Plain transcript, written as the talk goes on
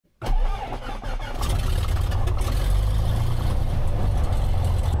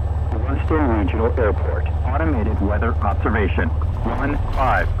Ruston Regional Airport. Automated weather observation.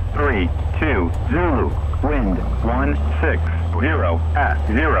 1532 Zulu. Wind 160 at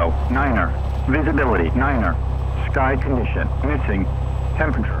 09er. Visibility 9er. Sky condition missing.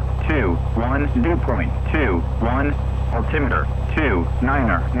 Temperature 21. Dew point 21. Altimeter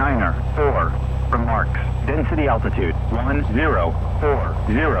 29er 9er 4. Remarks. Density altitude 1040.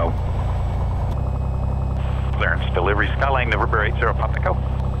 Clearance delivery Skyline November 80 Papa Echo.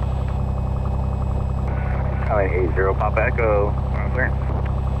 Skyline 80 Papa Echo. Clearance.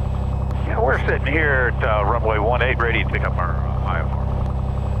 Yeah, we're sitting here at runway 18 ready to pick up our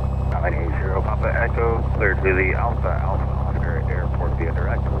IFR. Skyline 80 Papa Echo. Cleared to the Alpha Oscar Airport via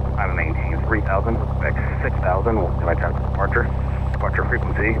direct. I'm maintaining 3,000. Expect 6,000. We'll try departure. Departure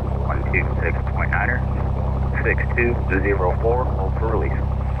frequency 126.9er. 6204. Hold for release.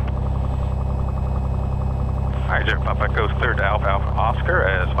 Alright, 0 Papa Echo's cleared to Alpha Oscar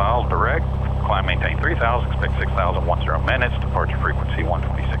as filed direct. Climb maintain 3,000, expect 6,010 minutes. Departure frequency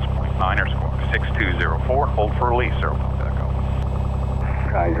 126.9er, squawk 6204. Hold for release, 0 Papa Echo.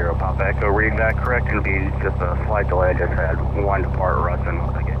 Sky 0 Papa Echo, reading that correct. It'll be just a slight delay. I just had one depart Ruston.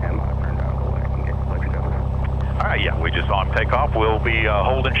 Once I get him, I'll turn down the way and get collection of it. Alright, yeah, we just saw him take off. We'll be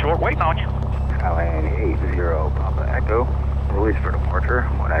holding short, waiting on you. Skyline 80 Papa Echo, release for departure.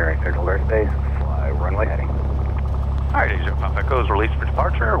 19 scheduled airspace, fly runway heading. Alright, 0 Papa Echo is released for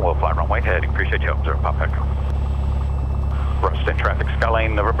departure. We'll fly runway heading. Appreciate you help, 0 Papa Echo. Ruston traffic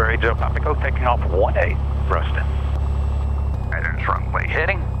Skyline November 80 Papa Echo taking off 18 Ruston. Alright, there's runway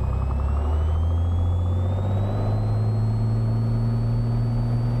heading.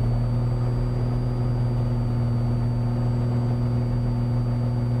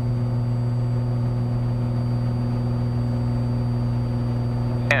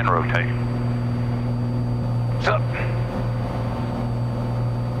 And rotate. Up.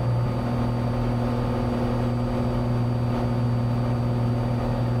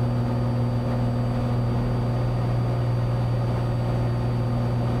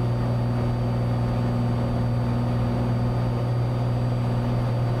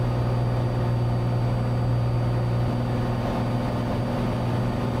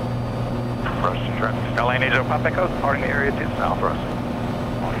 Ruston traffic Skyline 80 Papa Echo departing the area to South Ruston.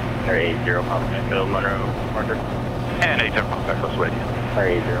 80 Papa Echo, Monroe, departure. And 80 Papa Echo's with you.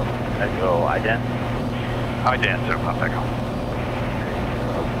 80 Echo, ident. Ident, 0 Papa Echo.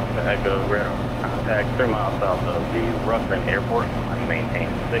 Papa Echo, radar contact 3 miles south of the Ruston Airport. I maintain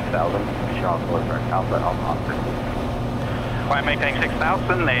 6,000. Shaw Closer, Alpha Oscar. Climb maintain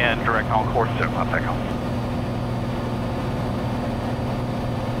 6,000 and direct on course, 0 Papa Echo.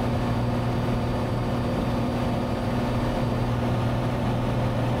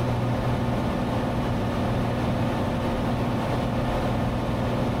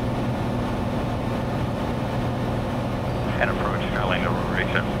 And approach Skyline November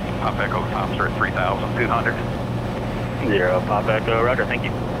 80 Papa Echo tops are at 3,200. 0 Papa Echo, roger, thank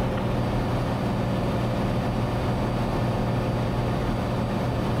you.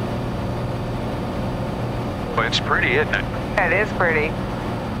 Well, it's pretty, isn't it? It is pretty.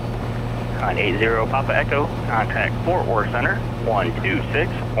 980 Papa Echo, contact Fort Worth Center,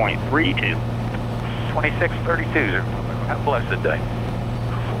 126.32. 2632, 0 Papa Echo. Have a blessed day.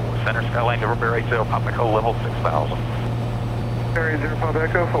 Center Skyline November 80 Papa Echo level 6,000. 0 Papa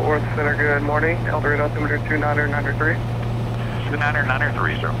Echo, Fort Worth Center, good morning. Eldorado altimeter 2993.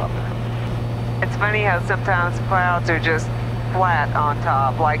 2993, 0 Papa Echo. It's funny how sometimes clouds are just flat on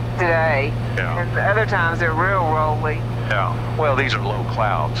top, like today. Yeah. And other times they're real rolly. Yeah. Well, these are low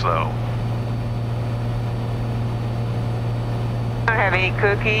clouds, though. Don't have any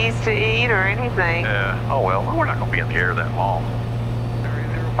cookies to eat or anything. Yeah. Oh, well, we're not going to be in the air that long.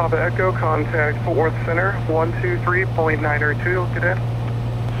 0 Papa Echo, contact Fort Worth Center, 123.902, cadet.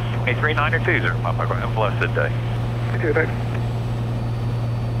 2392, 0 Papa Echo. Have a blessed day. You too,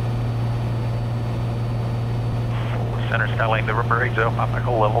 Center Skyline November 80 Papa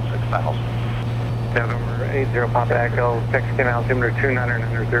Echo level 6,000. November 80 Papa Echo, Mexican altimeter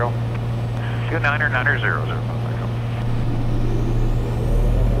 2990. 2990, 0 Papa Echo.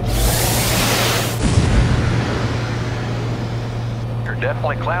 You're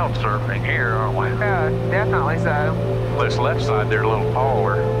definitely cloud surfing here, aren't we? Yeah, definitely so. This left side, they're a little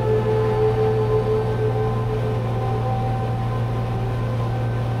taller.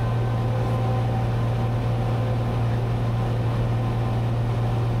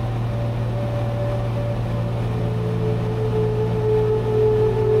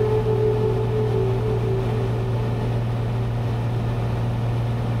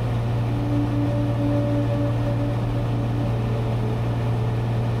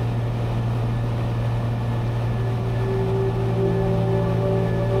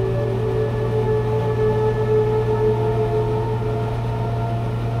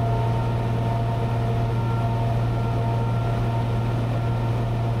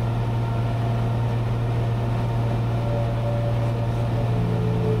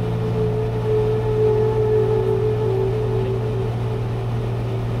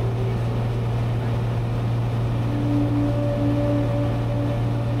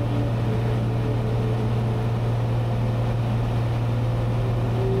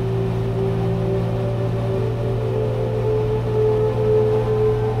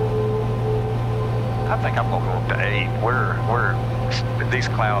 think I'm gonna go up to 8. These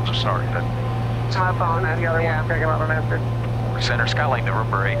clouds are starting to. Up on us, The other yeah. one, check him out on after. Center Skylane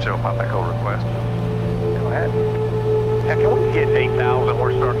November 80 Pop Echo request. Go ahead. Yeah, can we get 8,000?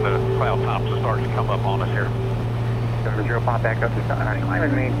 We're starting to, cloud tops are starting to come up on us here. 0 Pop Echo, climb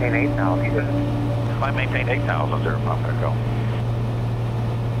and maintain 8,000. If I maintain 8,000, 0 Pop Echo.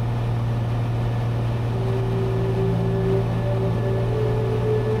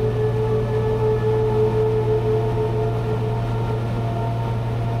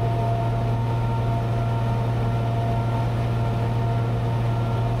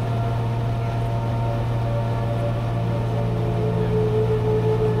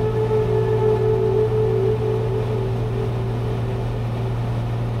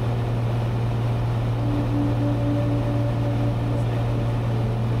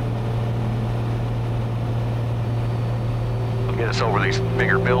 Get us over these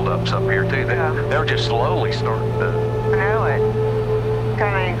bigger buildups up here too. Yeah. They're just slowly starting to. I know it.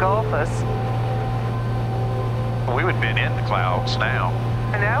 Kind of engulf us. We would have been in the clouds now.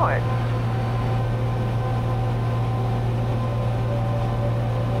 I know it.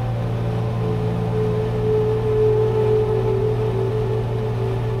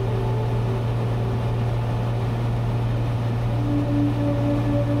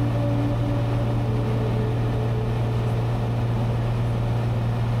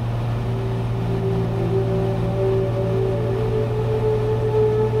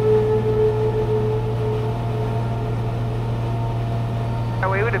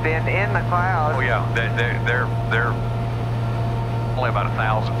 We would have been in the clouds. Oh yeah, they're only about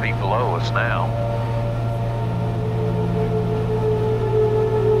 1,000 feet below us now.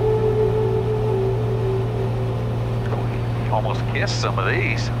 Almost kissed some of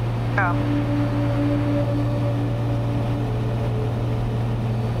these. Oh.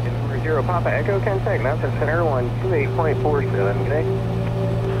 0 Papa Echo, contact Mountain Center 128.47, good day.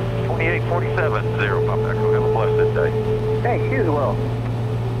 2847, 0 Pop Echo. Have a blessed day. Thanks, you as well.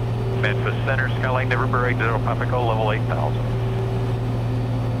 Memphis Center, Skylane November 80 Pop Echo, level 8,000.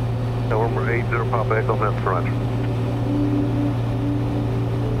 November 80 Papa Echo, Memphis, roger.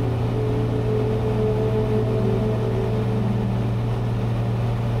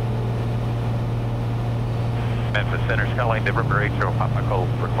 Memphis Center, Skylane November 80 Pop Echo,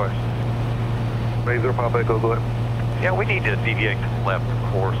 request. 80 Papa Echo, go ahead. Yeah, we need to deviate to the left,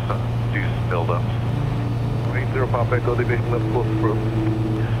 of course, do some buildups. 80 Papa Echo, deviation left, course approved.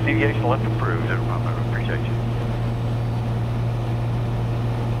 Deviation left approved, 0 Pop Echo. Appreciate you.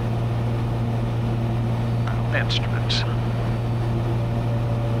 Instruments.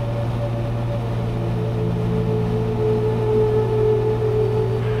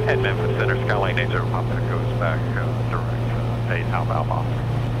 And Memphis Center, Skylane 80 Pop Echo is back direct 8 Alpha Alpha.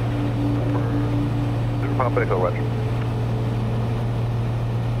 0 Papa Echo, roger.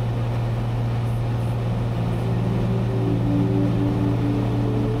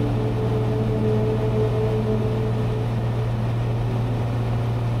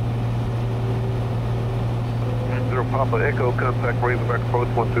 Papa Echo, contact Razorback approach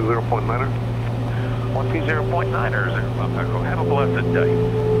 120.9er. 120.9er, 0 Pop Echo. Have a blessed day.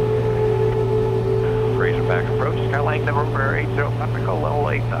 Razorback approach, Skylane November 80 Pop Echo, level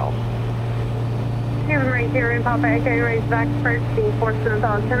 8,000. November 80 in Papa Echo, Razorback approach, being forced on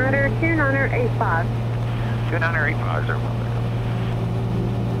altimeter 2985. 2985, 0 Pop Echo.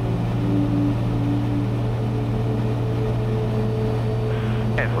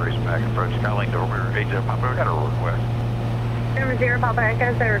 And Razorback approach, Skylane November 80 Pop Echo. Got a request. November 0 Papa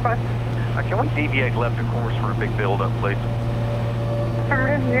Echo, is there a request? Can we deviate left of course for a big buildup, please?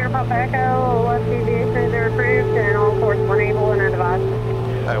 Affirmative 0 Papa Echo, left deviation is approved and all course one able and advised.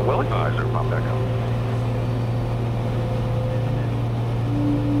 Will advise, 0 Pop Echo.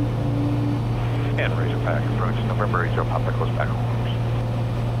 And Razorback approach, November 80 Pop Echo's back on course.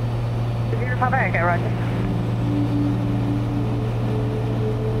 0 Papa Echo, roger.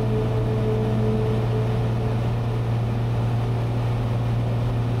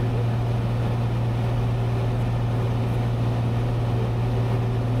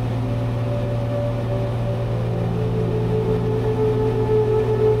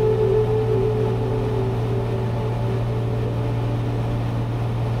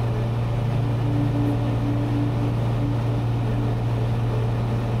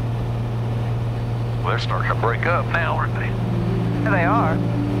 They're starting to break up now, aren't they? Yeah, they are.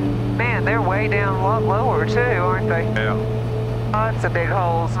 Man, they're way down a lot lower too, aren't they? Yeah. Lots of big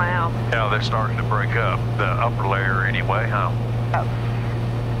holes now. Yeah, they're starting to break up. The upper layer anyway, huh? Oh.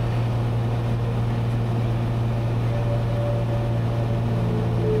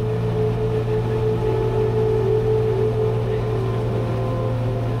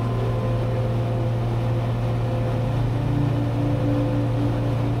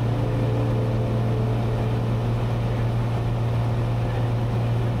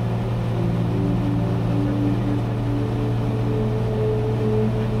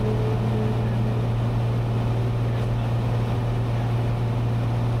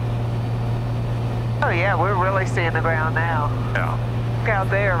 yeah, we're really seeing the ground now. Yeah. Look out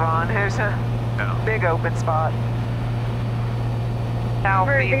there, Ron. There's a big open spot.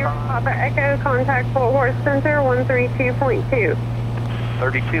 Number 0 Papa Echo, contact Fort Worth Center 132.2.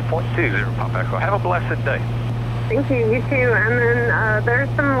 32.20 Papa Echo. Have a blessed day. Thank you, you too. And then there's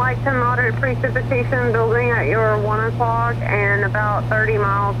some light to moderate precipitation building at your 1 o'clock and about 30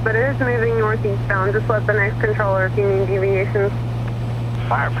 miles, but it is moving northeastbound. Just let the next controller if you need deviations.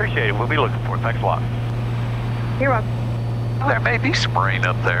 I appreciate it. We'll be looking for it. Thanks a lot. You're welcome. There may be some rain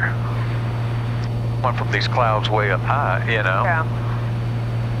up there. One from these clouds way up high, you know. Yeah.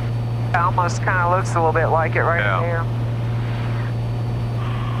 It almost kind of looks a little bit like it right there.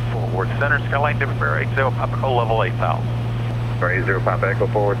 Fort Worth Center, Skylane, Denver, 80 Papa Echo, level 8,000. 80 Papa Echo,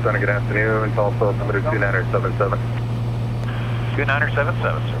 Fort Worth Center, good afternoon. Tulsa, limited 2977.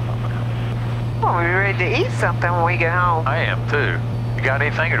 2977, sir, Papa Echo. Well, we're ready to eat something when we get home. I am too. You got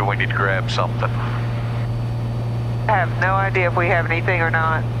anything or do we need to grab something? I have no idea if we have anything or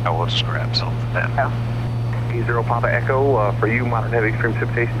not. Oh, we'll just grab something then. 80 Papa Echo, for you, moderate heavy extreme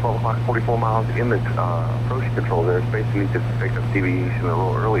precipitation, 12 o'clock, 44 miles in the approach control there. Space you need to pick up deviation a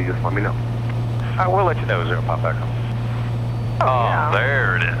little early, just let me know. I will let you know, 0 Papa Echo. Oh,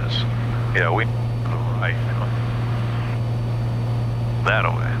 there it is. Yeah, we to the right. That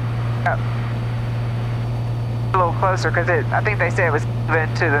way. A little closer because I think they said it was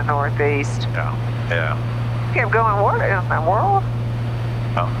moving to the northeast. Yeah. Kept going, what in the world?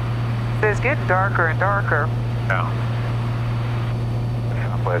 Oh. It's getting darker and darker. Yeah.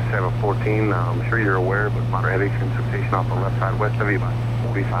 Southwest 714, I'm sure you're aware, but moderate heavy extreme precipitation off the left side west of you, about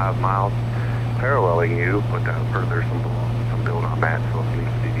 45 miles, paralleling you, but further some build on that, so if you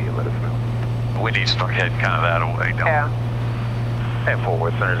need to deviate, let us know. We need to start heading kind of that way, don't we? And Fort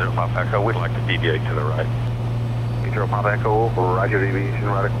Worth Center, 0 Papa Echo, we'd like to deviate to the right. 80 Papa Echo, roger, deviation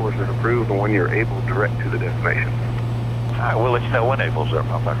right of course is approved, and when you're able, direct to the destination. All right, we'll let you know when able, 0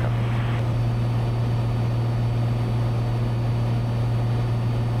 Papa Echo.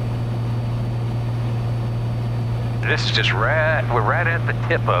 This is just we're right at the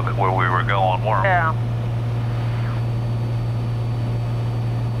tip of it where we were going, weren't we? Yeah.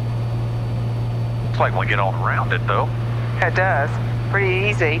 Looks like we get on around it though. It does. Pretty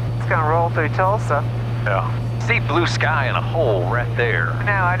easy. It's going to roll through Tulsa. Yeah. See blue sky in a hole right there.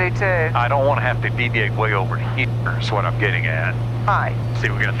 No, I do too. I don't want to have to deviate way over to here, is what I'm getting at. Right. See,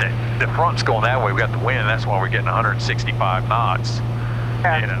 we got the front's going that way, we got the wind, that's why we're getting 165 knots.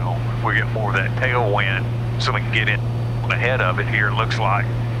 Yeah. You know, we get more of that tailwind, so we can get in ahead of it here, it looks like.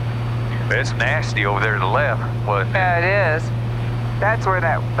 It's nasty over there to the left, but Yeah, it is. That's where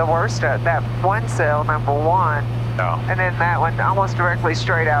the worst of that one cell, number 1. no, And then that one almost directly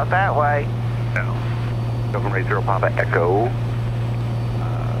straight out that way. no. Government 80 Papa Echo,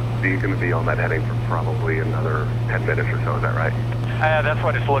 you're going to be on that heading for probably another 10 minutes or so, is that right? That's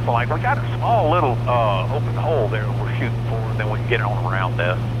what it's looking like. We got a small little open hole there we're shooting for, then we can get on around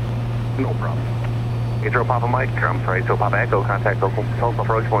this. No problem. 80 Papa Mike, I'm sorry, 80 Papa Echo, contact local Tulsa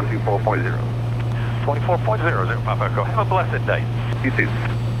approach 124.0. 24.0, 0 Papa Echo. Have a blessed day. You too.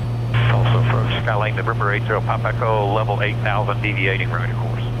 Tulsa approach, Skylane, November 80 Papa Echo, level 8,000, deviating right of course.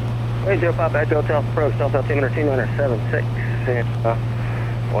 80 Papa Echo, Tulsa approach, Tulsa altimeter 2976, and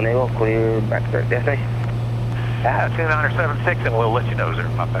on able, clear back to destination. 2976, and we'll let you know, 0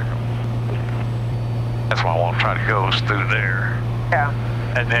 Papa Echo. That's why I want to try to go through there. Yeah.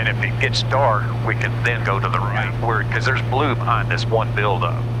 And then if it gets dark, we can then go to the right, because there's blue behind this one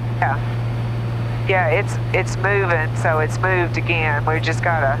buildup. Yeah. Yeah, it's moving, so it's moved again. We just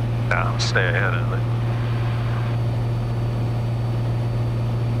gotta Now stay ahead of it.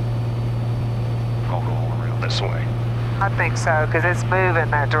 I'll go all around this way. I think so, because it's moving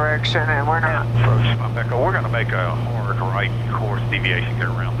that direction, and we're not. Approach Papa Echo. We're going to make a hard right course deviation here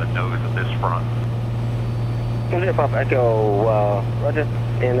around the nose of this front. 80 Papa Echo, roger.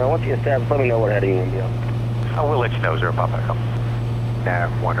 And once you establish, let me know what heading you're going to be on. I will let you know, 0 Papa Echo.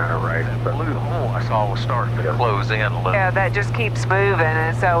 Nav 1 on the right. The blue hole I saw was starting to close in a little. Yeah, that just keeps moving,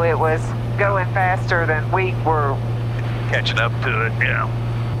 and so it was going faster than we were. Catching up to it, yeah.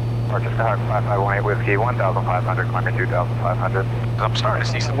 Roger, Star 5518 Whiskey, 1,500, climbing 2,500. I'm starting to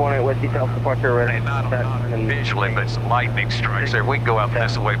see some 18 Whiskey, Tulsa departure ready. not visually, but some lightning strikes there. We can go out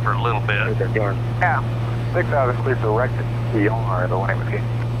this way for a little bit. Yeah. 6,000 clear directed PR, the 18 Whiskey.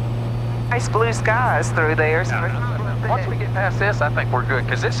 Nice blue skies through there. So Once we get past this, I think we're good,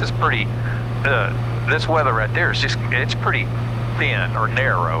 because this is pretty, this weather right there is just, it's pretty thin or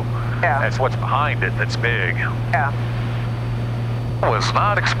narrow. Yeah. That's what's behind it that's big. Yeah. I was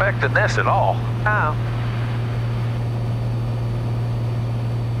not expecting this at all. Oh.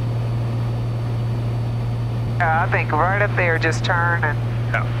 I think right up there, just turn and...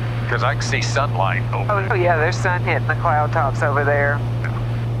 Yeah, because I can see sunlight over there. Oh yeah, there's sun hitting the cloud tops over there.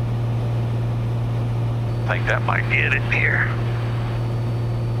 I think that might get it here.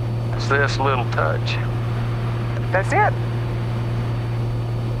 It's this little touch. That's it.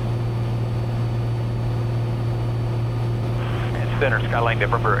 Center Skyline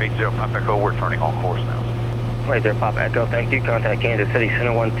November 80 Papa Echo, we're turning on course now. 20 Papa Echo, thank you. Contact Kansas City Center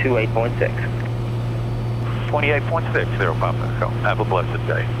 128.6. 28.6 there, Papa Echo. Have a blessed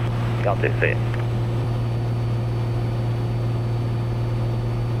day. Y'all do see it.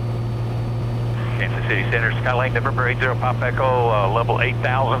 Kansas City Center Skyline November 80 Papa Echo, level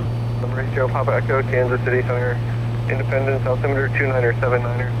 8000. Number 80 Papa Echo, Kansas City Center, Independence, altimeter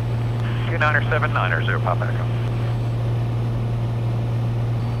 2979er. 2979er, 0 Papa Echo.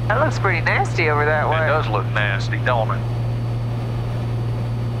 That looks pretty nasty over that way. It does look nasty, don't it?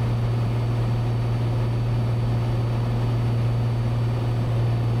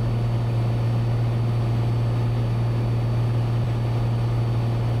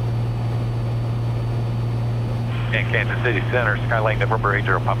 And Kansas City Center Skyline November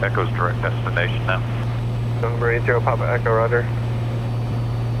 80 Papa Echo's direct destination now. Number 80 Papa Echo, roger.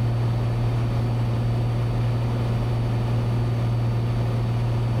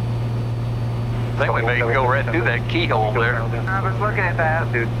 I think we may go right through that keyhole there. I was looking at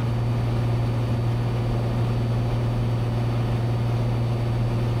that. Dude.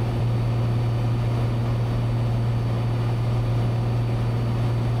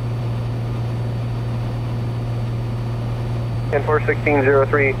 And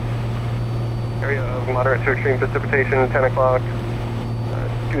 41603, area of moderate to extreme precipitation, 10 o'clock.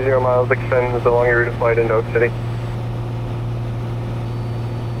 20 miles extends along your route of flight into Oak City.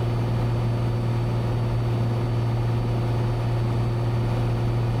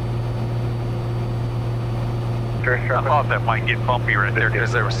 I thought that might get bumpy right there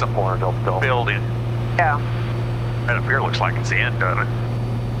because there was some more building. Yeah. Right up here looks like it's the end of it.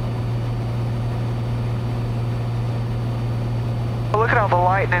 Look at all the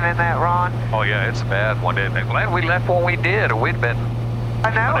lightning in that, Ron. Oh yeah, it's a bad one, isn't it? Glad we left when we did, or we'd been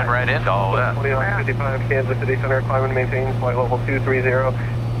I know running it. right into all that. 2955 Kansas City Center, climb and maintain flight level 230.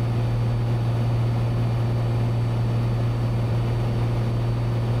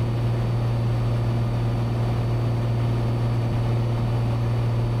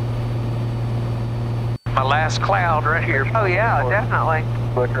 My last cloud right here. Oh yeah, definitely.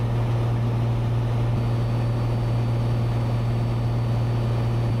 Flicker.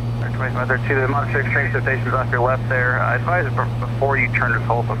 Weather to the Mod 6 train stations off your left there. I advise before you turn to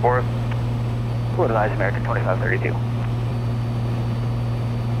Tulsa for us. Florida Eyes American 2532.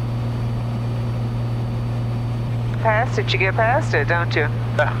 Past it, you get past it, don't you?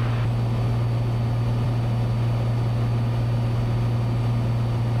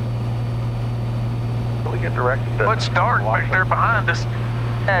 We get directed to... What's dark back there behind us?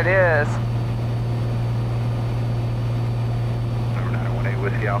 That is. Number 918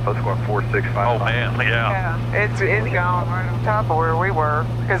 Whiskey Alpha, squad 465. Oh man, yeah. Yeah, it's gone right on top of where we were,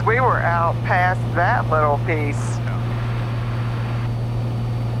 because we were out past that little piece.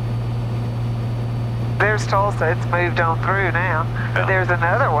 There's Tulsa, it's moved on through now. But there's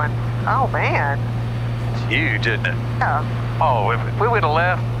another one. Oh man. It's huge, isn't it? Yeah. Oh, if we would have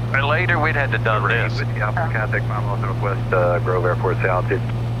left later, we'd had to done this. Whiskey Alpha, contact 5 miles northwest Grove Airport, altitude.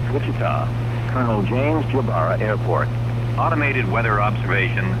 Wichita, Colonel James Jabara Airport. Automated weather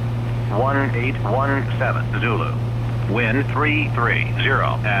observation 1817 Zulu. Wind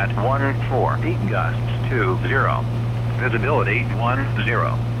 330 at 14. Peak gusts 20. Visibility 10.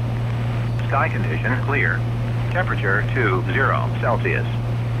 Sky condition clear. Temperature 20 Celsius.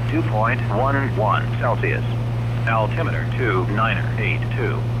 2.11 Celsius. Altimeter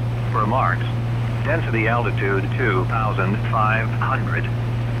 2982. Remarks. Density altitude 2,500.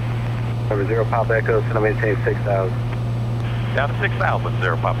 Number 0 Papa Echo, so maintain 6,000. Down to 6,000,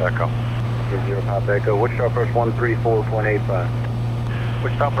 0 Papa Echo. Number 0 Papa Echo, Wichita approach 134.85.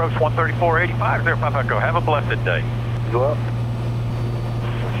 Wichita approach 134.85, 0 Papa Echo. Have a blessed day. Go up.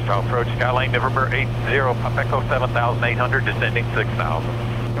 Wichita approach Skyline November 80 Papa Echo 7,800, descending 6,000.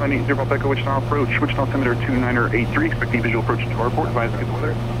 980 Papa Echo, Wichita approach, Wichita altimeter 2983, expecting visual approach to our port, advise get the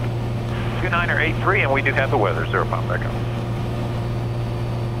weather. 2983, and we do have the weather, 0 Papa Echo.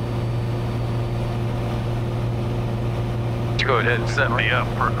 Go ahead and set me up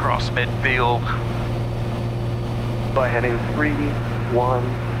for across midfield. By heading 310.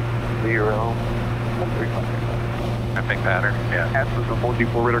 I think pattern, yeah. Absence of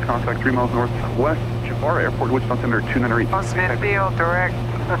 424 radar contact 3 miles northwest, Parr Airport, Wichita altimeter 2983. On Smithfield, direct.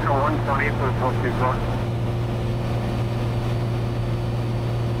 That's 128 for the 424.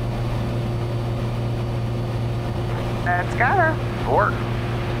 That's got her. Work.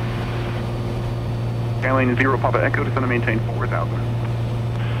 Skyline 0 Papa Echo, descend to maintain 4,000.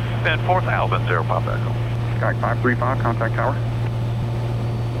 Then 4,000, 0 Papa Echo. Sky 535, contact tower.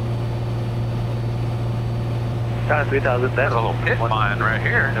 Sky 3000, There's a little pit mine right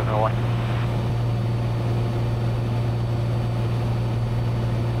here.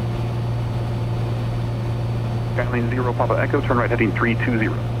 Skyline 0 Papa Echo, turn right heading 320.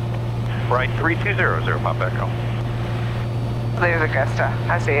 Right, 320, 0 Papa Echo. There's Augusta.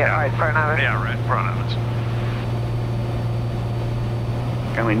 I see it right in front of us. Yeah, right in front of us.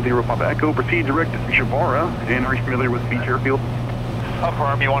 Skyline 0 Papa Echo, proceed direct to Jabara. And are you familiar with Beach Airfield?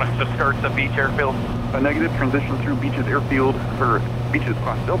 Affirm, you want us to skirt the beach airfield? A negative transition through Beaches Airfield, or Beaches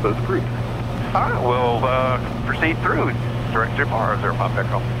Class Delta is approved. All right, we'll proceed through. Direct to Parr, 0 Papa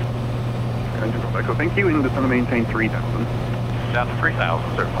Echo. Skyline 0 Papa Echo, thank you, and descend to maintain 3,000. Down to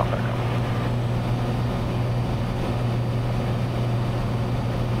 3,000, 0 Papa Echo.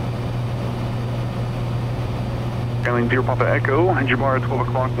 Skyline 0 Papa Echo, and Jabara 12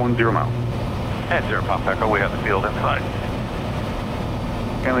 o'clock, 10 miles. And 0 Papa Echo, we have the field inside.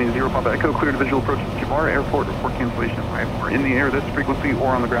 Skyline 0 Papa Echo, cleared visual approach to Jabara Airport, report cancellation of IFR in the air, this frequency, or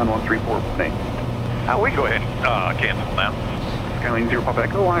on the ground 134.8. We go ahead and cancel now. Skyline 0 Papa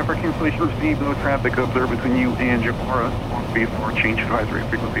Echo, IFR cancellation received, no traffic observed between you and Jabara, squawk VFR, change advisory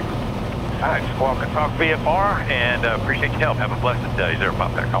frequency. All right, squawk and talk VFR, and appreciate your help. Have a blessed day, 0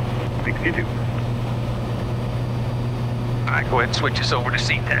 Papa Echo. Thanks, you too. All right, go ahead and switch us over to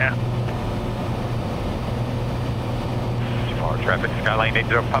CTAP. Traffic, Skyline 80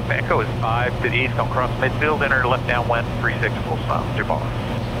 Papa Echo is 5 to the east, on cross midfield, enter left downwind, 36, full stop, Jabbar.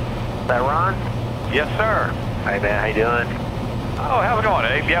 Is that Ron? Yes, sir. Hey man, how you doing? Oh, how's it going,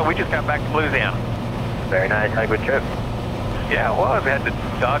 Abe? Yeah, we just got back from Louisiana. Very nice, had a good trip. Yeah, well, we had to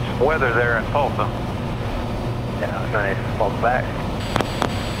dodge some weather there in Tulsa. Yeah, it was nice. Welcome back.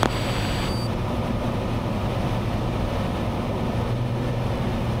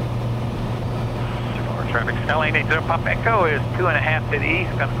 Traffic, Skyline 80 Papa Echo is 2.5 to the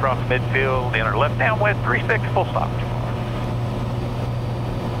east, going to cross midfield, enter left downwind, 36, full stop.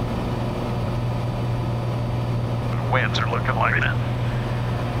 Winds are looking like that.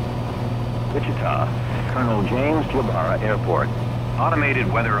 Wichita, Colonel James Jabara Airport. Automated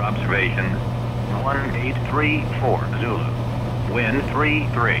weather observation 1834 Zulu. Wind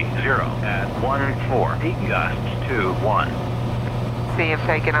 330 at 14. Gusts 21. See him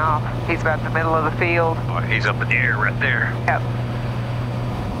taking off. He's about in the middle of the field. Oh, he's up in the air right there. Yep.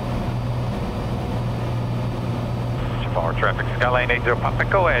 Jabbar traffic, Skyline 80 Papa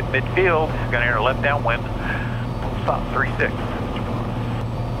Echo at midfield, going to enter left downwind, full stop, 36.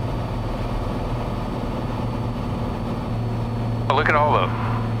 Look at all the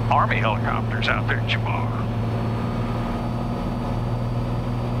Army helicopters out there in Jabbar.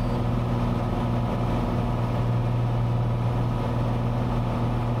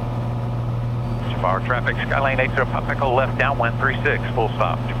 Jabbar traffic, Skyline 80 Papa Echo left downwind, 36, full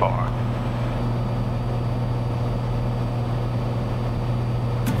stop, Jabbar.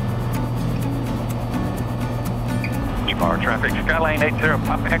 Jabbar traffic, Skyline 80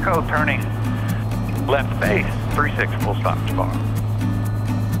 Papa Echo turning left base, 36, full stop, Jabbar.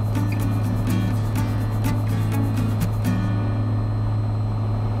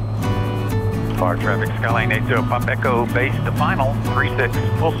 Jabbar traffic, Skyline 80 Papa Echo base to final, 36,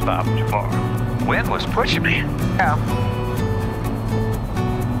 full stop, Jabbar. Wind was pushing me. Yeah.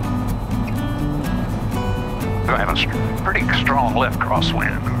 I have a pretty strong left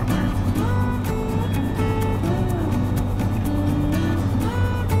crosswind.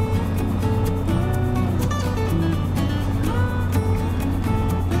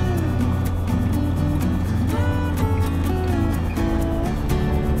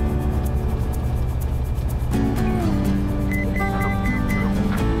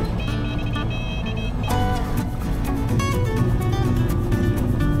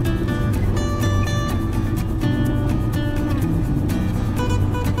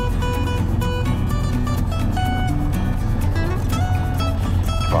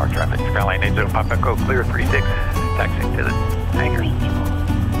 Traffic, Skyline 80 Papa Echo, clear 36, taxiing to the hangars.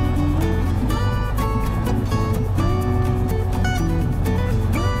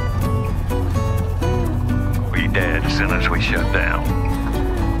 We dead as soon as we shut down.